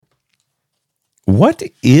What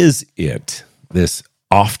is it, this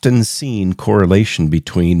often seen correlation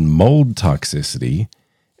between mold toxicity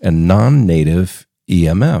and non-native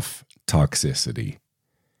EMF toxicity?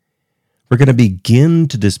 We're going to begin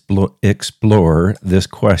to explore this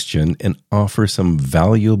question and offer some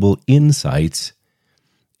valuable insights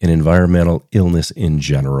in environmental illness in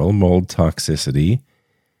general, mold toxicity,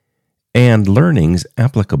 and learnings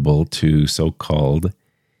applicable to so-called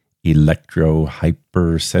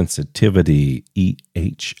electrohypersensitivity,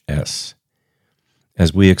 EHS,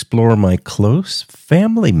 as we explore my close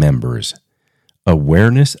family members'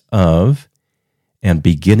 awareness of and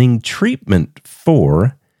beginning treatment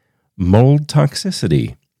for mold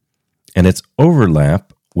toxicity and its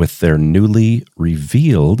overlap with their newly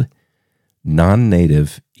revealed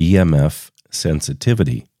non-native EMF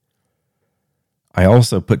sensitivity. I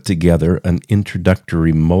also put together an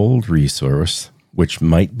introductory mold resource which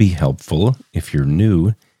might be helpful if you're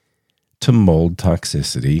new to mold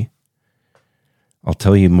toxicity. I'll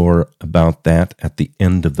tell you more about that at the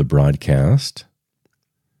end of the broadcast.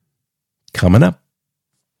 Coming up.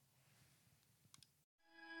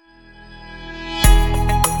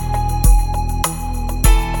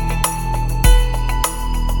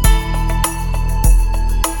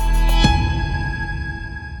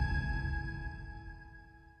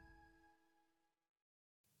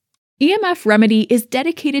 EMF Remedy is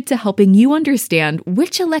dedicated to helping you understand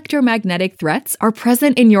which electromagnetic threats are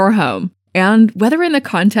present in your home, and whether in the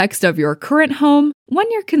context of your current home, one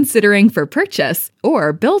you're considering for purchase,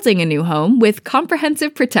 or building a new home with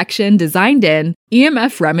comprehensive protection designed in,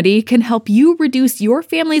 EMF Remedy can help you reduce your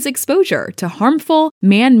family's exposure to harmful,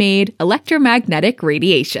 man-made electromagnetic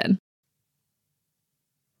radiation.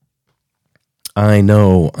 I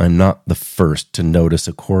know I'm not the first to notice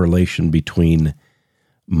a correlation between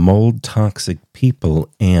mold toxic people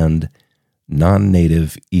and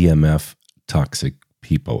non-native EMF toxic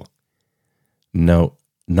people. No,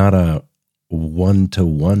 not a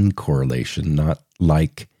one-to-one correlation, not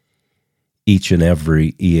like each and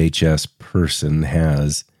every EHS person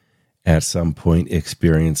has at some point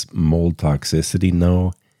experienced mold toxicity.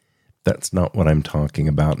 No, that's not what I'm talking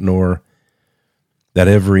about, nor that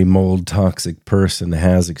every mold toxic person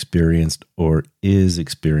has experienced or is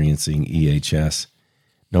experiencing EHS.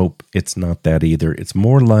 Nope, it's not that either. It's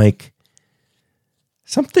more like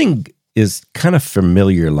something is kind of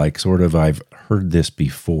familiar, like sort of I've heard this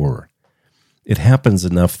before. It happens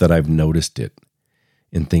enough that I've noticed it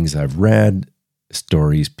in things I've read,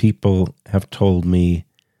 stories people have told me,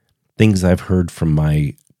 things I've heard from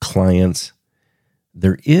my clients.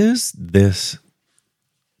 There is this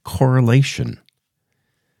correlation.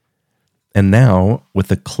 And now, with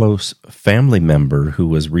a close family member who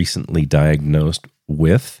was recently diagnosed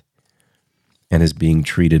with and is being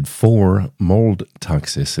treated for mold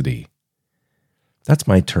toxicity. That's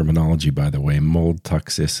my terminology, by the way, mold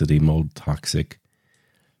toxicity, mold toxic.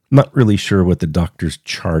 Not really sure what the doctor's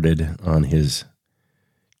charted on his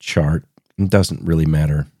chart. It doesn't really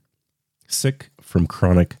matter. Sick from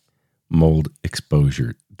chronic mold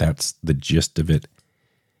exposure. That's the gist of it.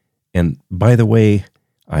 And by the way,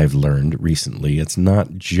 I've learned recently, it's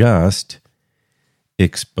not just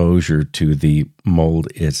exposure to the mold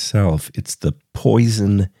itself. It's the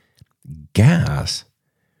poison gas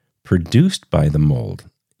produced by the mold,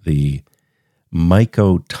 the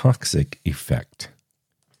mycotoxic effect.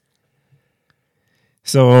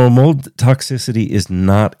 So mold toxicity is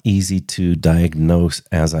not easy to diagnose,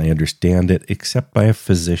 as I understand it, except by a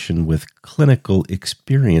physician with clinical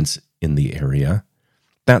experience in the area.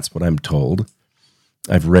 That's what I'm told.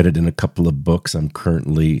 I've read it in a couple of books I'm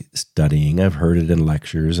currently studying. I've heard it in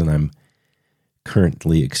lectures, and I'm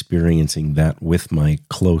currently experiencing that with my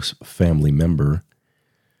close family member.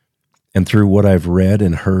 And through what I've read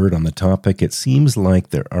and heard on the topic, it seems like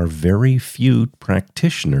there are very few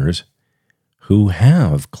practitioners who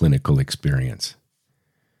have clinical experience.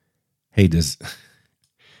 Hey, does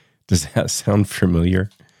that sound familiar?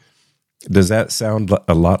 Does that sound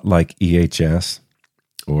a lot like EHS?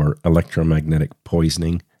 Or electromagnetic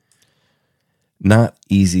poisoning? Not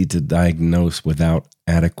easy to diagnose without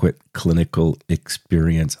adequate clinical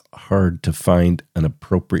experience. Hard to find an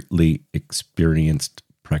appropriately experienced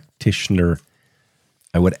practitioner.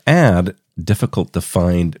 I would add, difficult to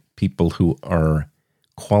find people who are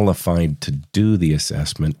qualified to do the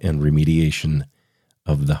assessment and remediation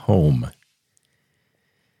of the home.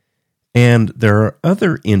 And there are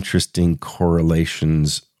other interesting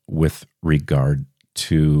correlations with regard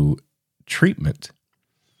to treatment.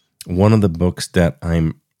 One of the books that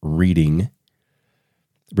I'm reading,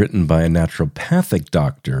 written by a naturopathic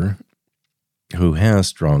doctor who has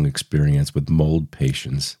strong experience with mold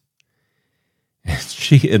patients, And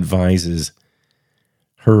she advises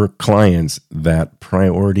her clients that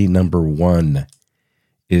priority number one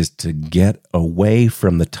is to get away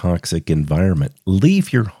from the toxic environment.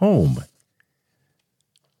 Leave your home.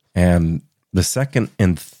 And the second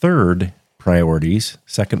and third priorities,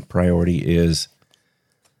 second priority is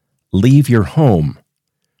leave your home.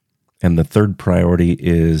 And the third priority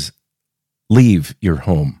is leave your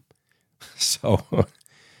home. So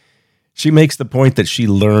she makes the point that she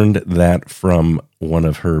learned that from one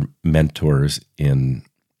of her mentors in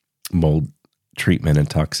mold treatment and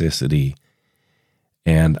toxicity.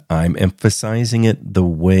 And I'm emphasizing it the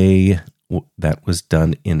way that was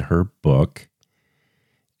done in her book.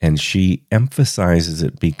 And she emphasizes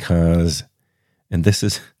it because, and this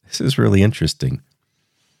is really interesting.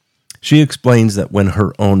 She explains that when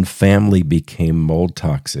her own family became mold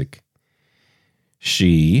toxic,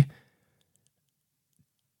 she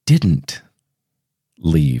didn't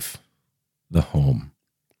leave the home,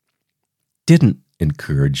 didn't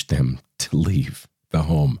encourage them to leave the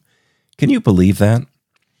home. Can you believe that?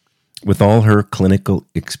 With all her clinical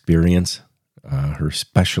experience, her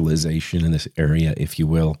specialization in this area, if you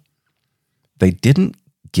will, they didn't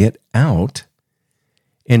get out,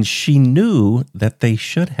 and she knew that they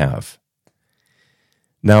should have.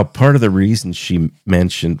 Now, part of the reason she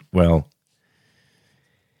mentioned, well,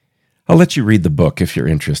 I'll let you read the book if you're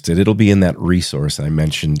interested. It'll be in that resource I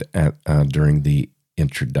mentioned during the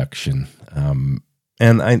introduction.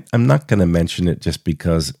 And I'm not going to mention it just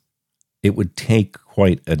because it would take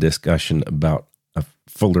quite a discussion about a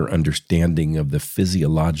fuller understanding of the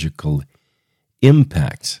physiological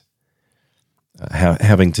impacts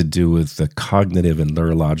having to do with the cognitive and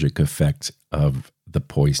neurologic effects of the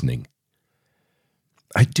poisoning.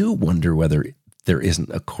 I do wonder whether there isn't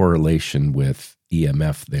a correlation with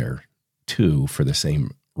EMF there, too, for the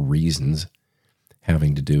same reasons,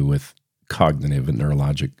 having to do with cognitive and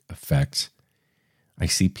neurologic effects. I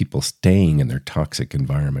see people staying in their toxic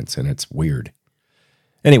environments, and it's weird.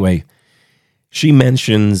 Anyway, she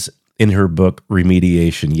mentions in her book,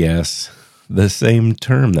 remediation, yes, the same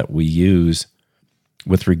term that we use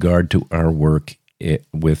with regard to our work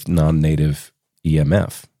with non-native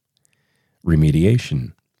EMF,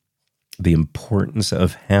 remediation. The importance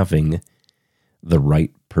of having the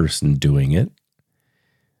right person doing it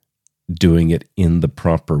in the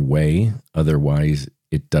proper way, otherwise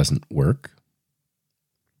it doesn't work.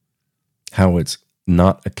 How it's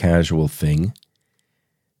not a casual thing.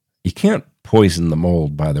 You can't poison the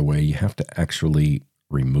mold, by the way. You have to actually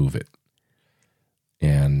remove it.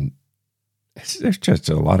 And there's just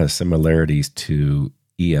a lot of similarities to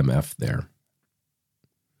EMF there.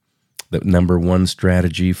 The number one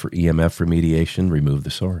strategy for EMF remediation, remove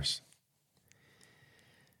the source.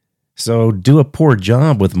 So do a poor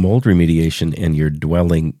job with mold remediation and your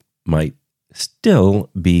dwelling might still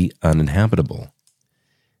be uninhabitable.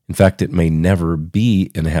 In fact, it may never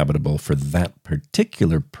be inhabitable for that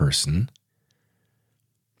particular person.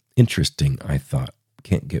 Interesting, I thought.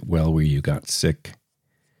 Can't get well where you got sick.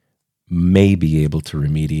 May be able to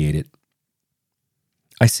remediate it.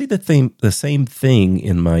 I see the same thing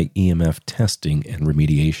in my EMF testing and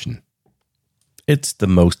remediation. It's the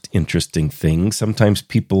most interesting thing. Sometimes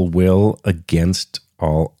people will, against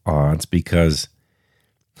all odds, because,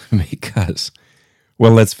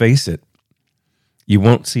 well, let's face it, you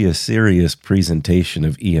won't see a serious presentation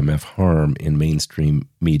of EMF harm in mainstream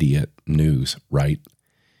media news, right?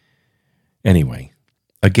 Anyway,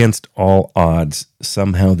 against all odds,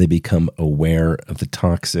 somehow they become aware of the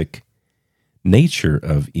toxic nature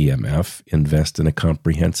of EMF, invest in a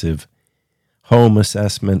comprehensive home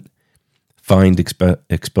assessment, find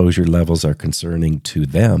exposure levels are concerning to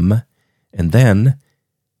them, and then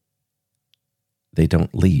they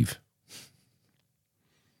don't leave.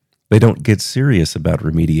 They don't get serious about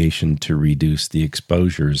remediation to reduce the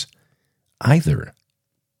exposures either.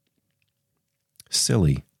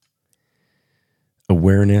 Silly.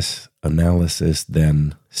 Awareness, analysis,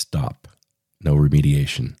 then stop. No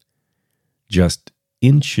remediation. Just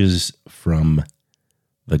inches from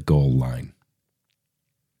the goal line.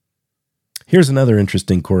 Here's another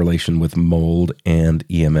interesting correlation with mold and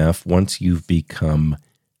EMF. Once you've become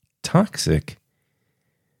toxic,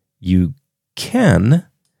 you can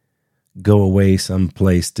go away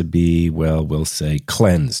someplace to be, well, we'll say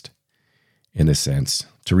cleansed, in a sense,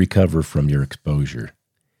 to recover from your exposure.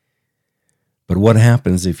 But what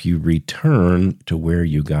happens if you return to where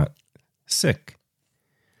you got sick?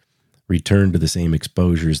 Return to the same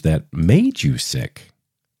exposures that made you sick?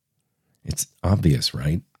 It's obvious,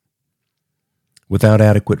 right? Without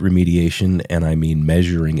adequate remediation, and I mean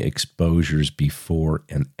measuring exposures before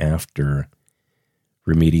and after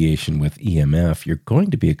remediation with EMF, you're going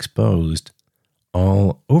to be exposed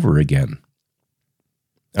all over again.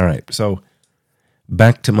 All right, so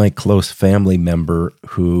back to my close family member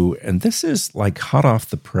who, and this is like hot off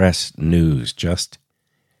the press news, just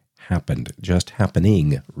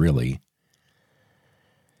happening, really.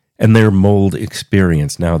 And their mold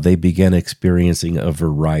experience. Now, they began experiencing a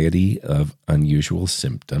variety of unusual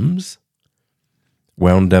symptoms,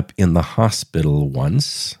 wound up in the hospital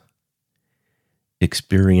once,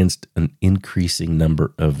 experienced an increasing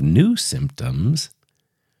number of new symptoms.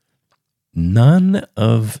 None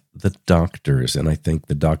of the doctors, and I think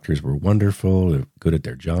the doctors were wonderful, they're good at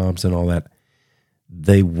their jobs and all that,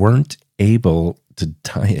 they weren't able to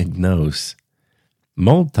diagnose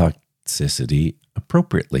mold toxicity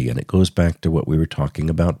appropriately. And it goes back to what we were talking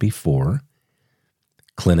about before.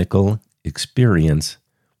 Clinical experience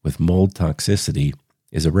with mold toxicity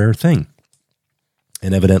is a rare thing.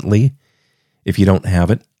 And evidently, if you don't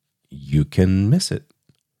have it, you can miss it.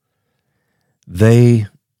 And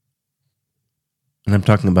I'm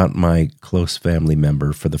talking about my close family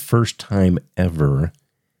member, for the first time ever,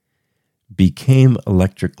 became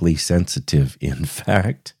electrically sensitive. In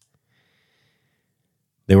fact,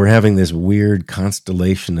 they were having this weird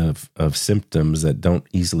constellation of symptoms that don't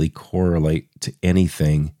easily correlate to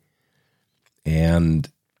anything. And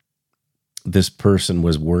this person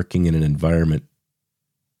was working in an environment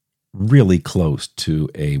really close to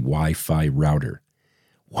a Wi-Fi router.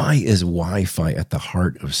 Why is Wi-Fi at the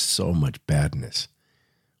heart of so much badness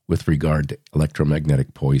with regard to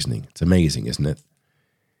electromagnetic poisoning? It's amazing, isn't it?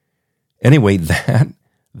 Anyway,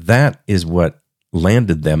 that is what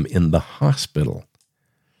landed them in the hospital.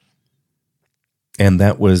 And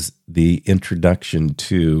that was the introduction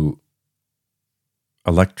to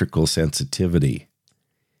electrical sensitivity.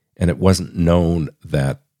 And it wasn't known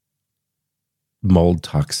that mold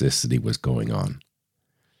toxicity was going on.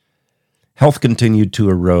 Health continued to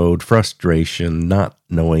erode, frustration, not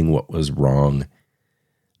knowing what was wrong.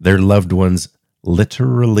 Their loved ones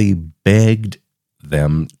literally begged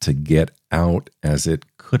them to get out, as it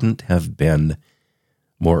couldn't have been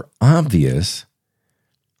more obvious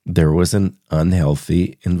there was an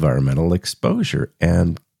unhealthy environmental exposure,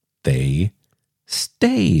 and they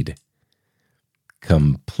stayed.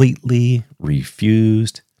 Completely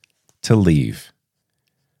refused to leave.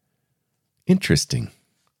 Interesting.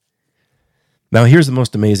 Now, here's the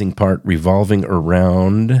most amazing part, revolving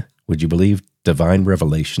around, would you believe, divine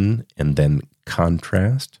revelation and then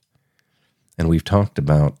contrast. And we've talked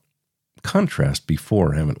about contrast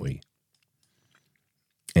before, haven't we?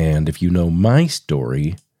 And if you know my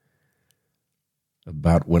story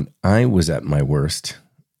about when I was at my worst,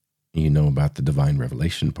 you know about the divine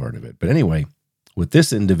revelation part of it. But anyway, with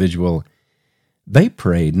this individual, they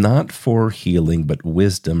prayed not for healing, but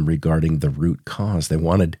wisdom regarding the root cause. They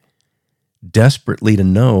wanted desperately to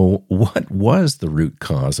know what was the root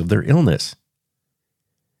cause of their illness.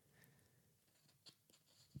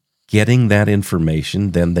 Getting that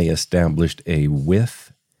information, then they established a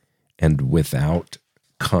with and without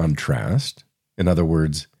contrast. In other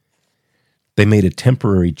words, they made a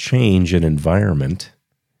temporary change in environment,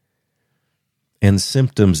 and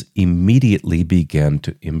symptoms immediately began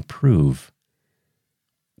to improve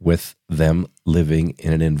with them living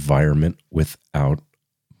in an environment without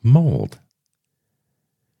mold.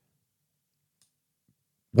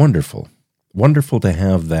 Wonderful. Wonderful to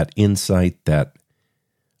have that insight that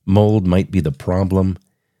mold might be the problem.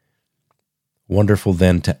 Wonderful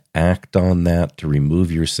then to act on that, to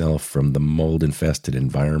remove yourself from the mold-infested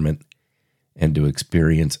environment and to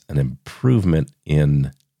experience an improvement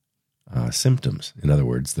in symptoms. In other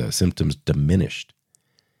words, the symptoms diminished.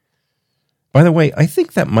 By the way, I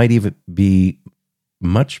think that might even be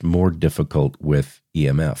much more difficult with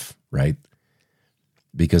EMF, right?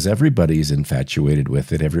 Because everybody's infatuated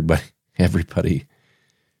with it. Everybody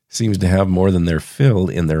seems to have more than their fill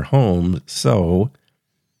in their home. So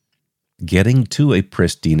getting to a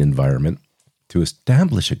pristine environment to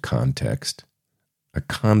establish a contrast,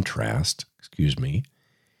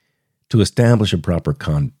 to establish a proper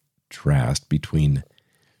contrast between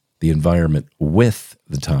the environment with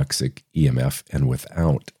the toxic EMF and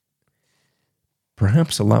without,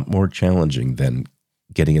 perhaps a lot more challenging than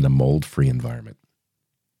getting in a mold-free environment.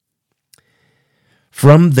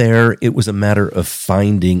 From there, it was a matter of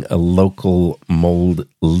finding a local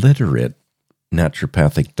mold-literate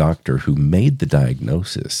naturopathic doctor who made the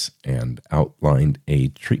diagnosis and outlined a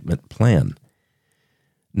treatment plan.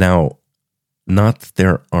 Now, not that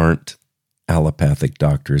there aren't allopathic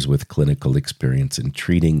doctors with clinical experience in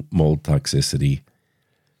treating mold toxicity.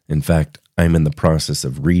 In fact, I'm in the process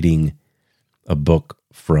of reading a book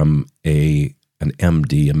from a an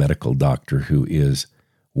MD, a medical doctor who is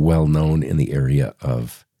well known in the area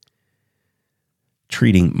of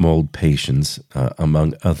treating mold patients,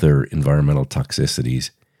 among other environmental toxicities.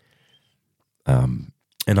 And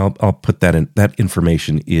I'll put that in. That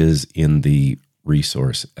information is in the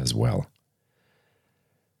resource as well.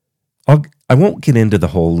 I won't get into the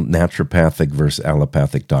whole naturopathic versus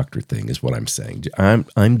allopathic doctor thing, is what I'm saying.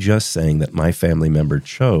 I'm just saying that my family member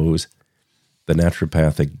chose the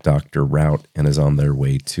naturopathic doctor route and is on their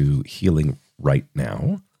way to healing right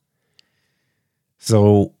now.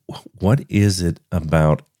 So what is it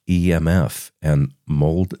about EMF and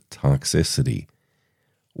mold toxicity?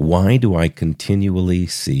 Why do I continually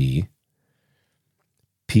see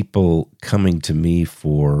people coming to me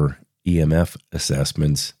for EMF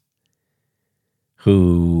assessments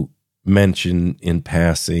who mention in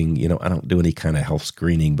passing, I don't do any kind of health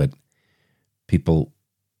screening, but people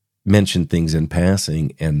mention things in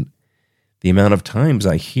passing, and the amount of times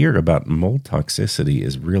I hear about mold toxicity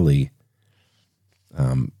is really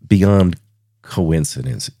beyond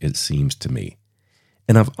coincidence, it seems to me.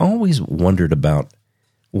 And I've always wondered about,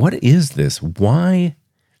 what is this? Why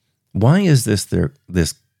is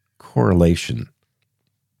this correlation?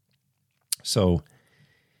 So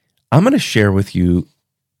I'm going to share with you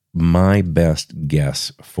my best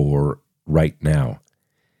guess for right now.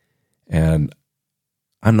 And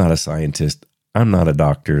I'm not a scientist. I'm not a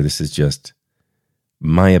doctor. This is just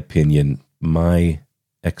my opinion. My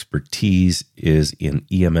expertise is in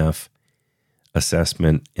EMF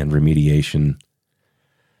assessment and remediation.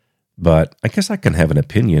 But I guess I can have an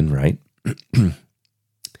opinion, right?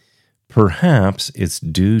 Perhaps it's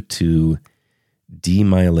due to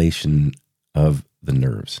demyelation of the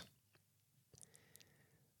nerves.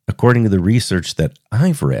 According to the research that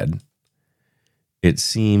I've read, it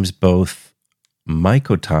seems both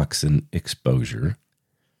mycotoxin exposure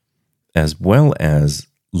as well as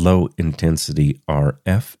low-intensity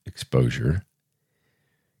RF exposure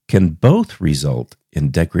can both result in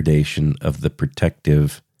degradation of the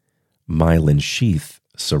protective myelin sheath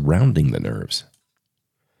surrounding the nerves.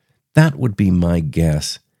 That would be my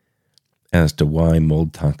guess as to why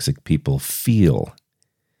mold-toxic people feel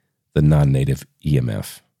the non-native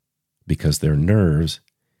EMF, because their nerves,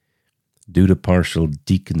 due to partial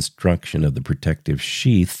deconstruction of the protective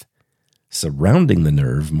sheath surrounding the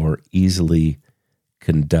nerve, more easily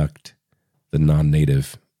conduct the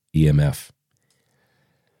non-native EMF.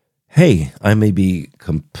 Hey, I may be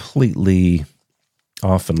completely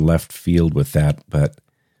off in left field with that, but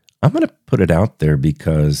I'm going to put it out there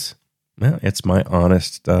because, well, it's my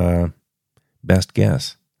honest best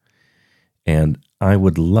guess. And I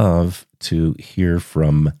would love to hear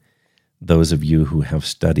from those of you who have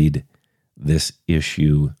studied this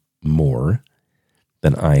issue more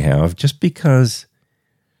than I have, just because,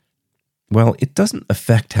 well, it doesn't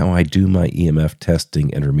affect how I do my EMF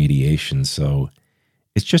testing and remediation, so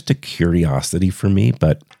it's just a curiosity for me,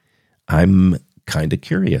 but I'm kind of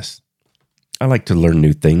curious. I like to learn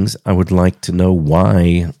new things. I would like to know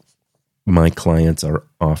why my clients are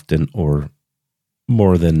often, or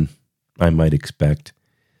more than I might expect,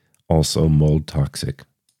 also mold toxic.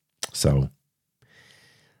 So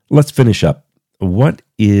let's finish up. What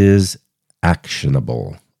is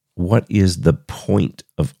actionable? What is the point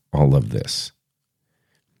of all of this?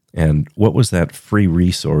 And what was that free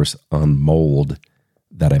resource on mold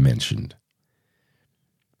that I mentioned?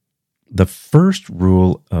 The first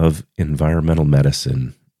rule of environmental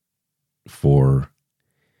medicine for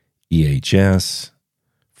EHS,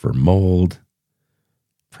 for mold,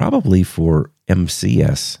 probably for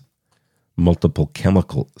MCS, multiple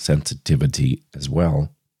chemical sensitivity as well.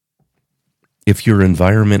 If your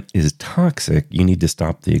environment is toxic, you need to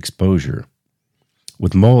stop the exposure.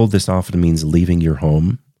 With mold, this often means leaving your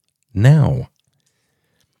home now.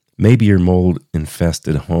 Maybe your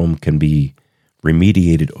mold-infested home can be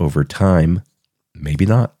remediated over time, maybe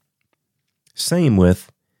not. Same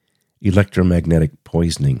with electromagnetic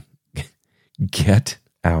poisoning. Get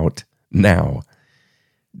out now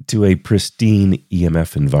to a pristine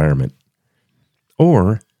EMF environment.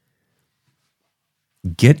 Or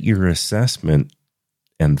get your assessment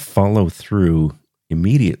and follow through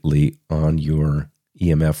immediately on your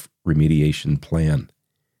EMF remediation plan.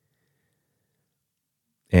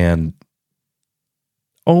 And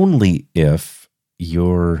only if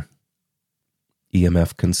your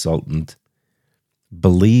EMF consultant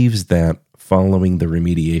believes that following the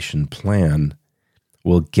remediation plan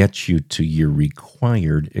will get you to your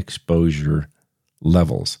required exposure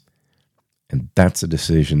levels. And that's a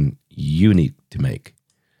decision you need to make.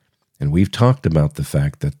 And we've talked about the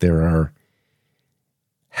fact that there are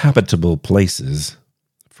habitable places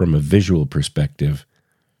from a visual perspective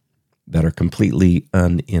that are completely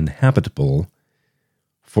uninhabitable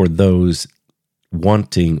for those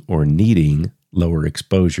wanting or needing lower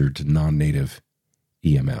exposure to non-native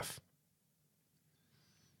EMF.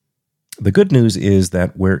 The good news is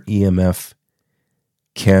that where EMF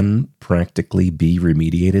can practically be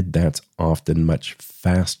remediated, that's often much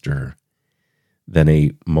faster than a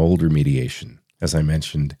mold remediation. As I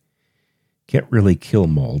mentioned, can't really kill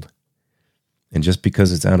mold. And just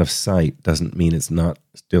because it's out of sight doesn't mean it's not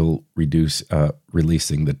still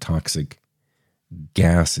releasing the toxic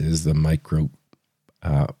gases, the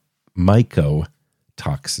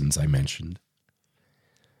mycotoxins I mentioned.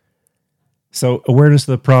 So awareness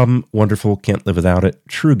of the problem, wonderful, can't live without it.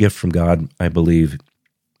 True gift from God, I believe.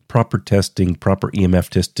 Proper testing, proper EMF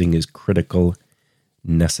testing is critical,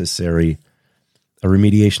 necessary. A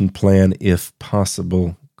remediation plan, if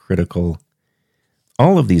possible, critical.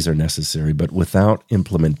 All of these are necessary, but without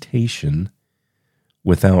implementation,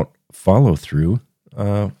 without follow-through,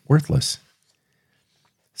 worthless.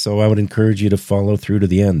 So I would encourage you to follow through to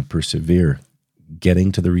the end, persevere,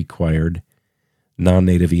 getting to the required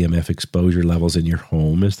non-native EMF exposure levels in your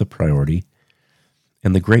home is the priority.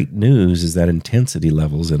 And the great news is that intensity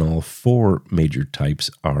levels in all 4 major types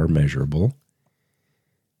are measurable.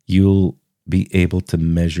 You'll be able to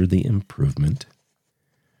measure the improvement.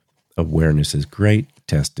 Awareness is great,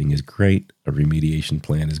 testing is great, a remediation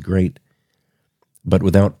plan is great, but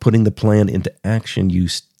without putting the plan into action, you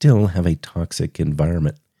still have a toxic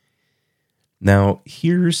environment. Now,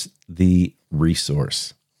 here's the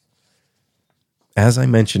resource. As I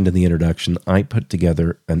mentioned in the introduction, I put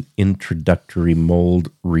together an introductory mold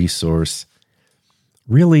resource.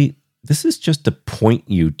 Really, this is just to point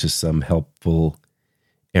you to some helpful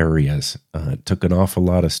areas. It took an awful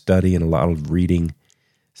lot of study and a lot of reading,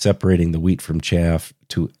 separating the wheat from chaff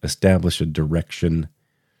to establish a direction,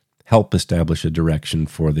 help establish a direction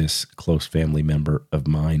for this close family member of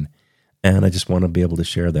mine. And I just want to be able to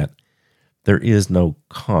share that. There is no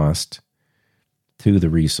cost to the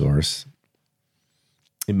resource.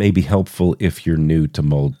 It may be helpful if you're new to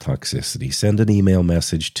mold toxicity. Send an email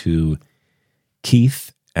message to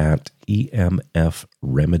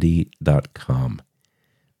keith@emfremedy.com.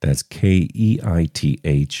 That's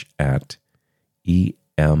KEITH at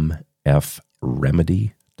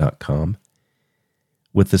emfremedy.com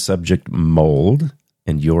with the subject mold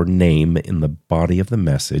and your name in the body of the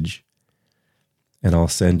message. And I'll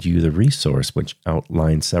send you the resource, which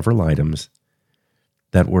outlines several items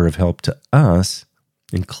that were of help to us,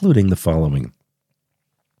 including the following: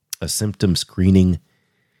 a symptom screening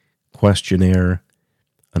questionnaire,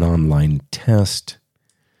 an online test,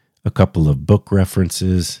 a couple of book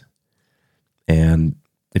references, and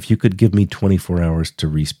if you could give me 24 hours to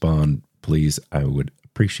respond, please, I would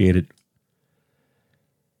appreciate it.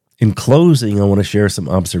 In closing, I want to share some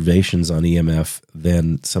observations on EMF,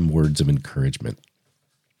 then some words of encouragement.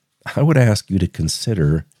 I would ask you to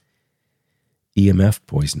consider EMF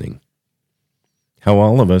poisoning. How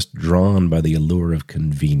all of us, drawn by the allure of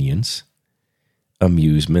convenience,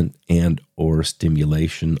 amusement, and or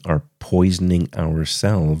stimulation, are poisoning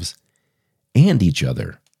ourselves and each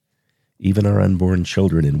other, even our unborn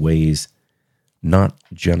children, in ways not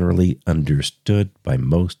generally understood by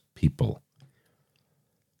most people.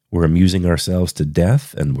 We're amusing ourselves to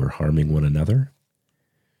death and we're harming one another.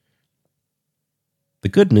 The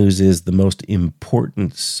good news is the most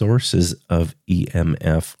important sources of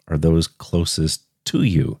EMF are those closest to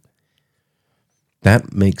you.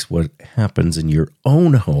 That makes what happens in your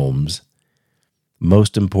own homes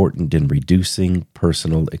most important in reducing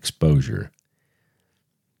personal exposure.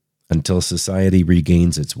 Until society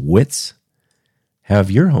regains its wits,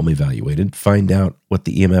 have your home evaluated, find out what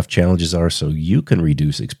the EMF challenges are so you can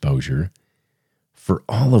reduce exposure for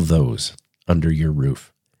all of those under your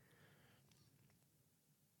roof.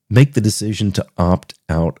 Make the decision to opt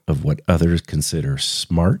out of what others consider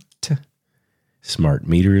smart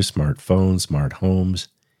meters, smart phones, smart homes.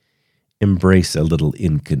 Embrace a little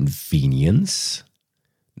inconvenience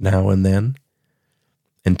now and then,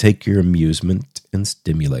 and take your amusement and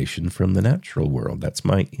stimulation from the natural world. That's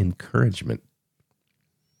my encouragement.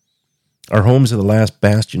 Our homes are the last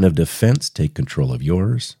bastion of defense. Take control of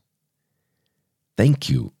yours. Thank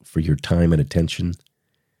you for your time and attention.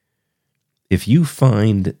 If you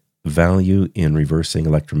find value in reversing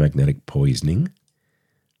electromagnetic poisoning,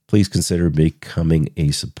 please consider becoming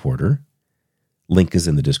a supporter. Link is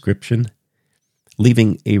in the description.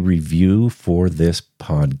 Leaving a review for this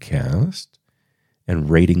podcast and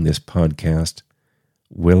rating this podcast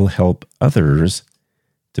will help others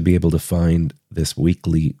to be able to find this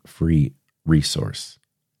weekly free resource.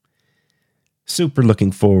 Super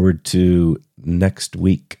looking forward to next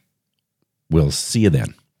week. We'll see you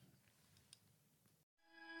then.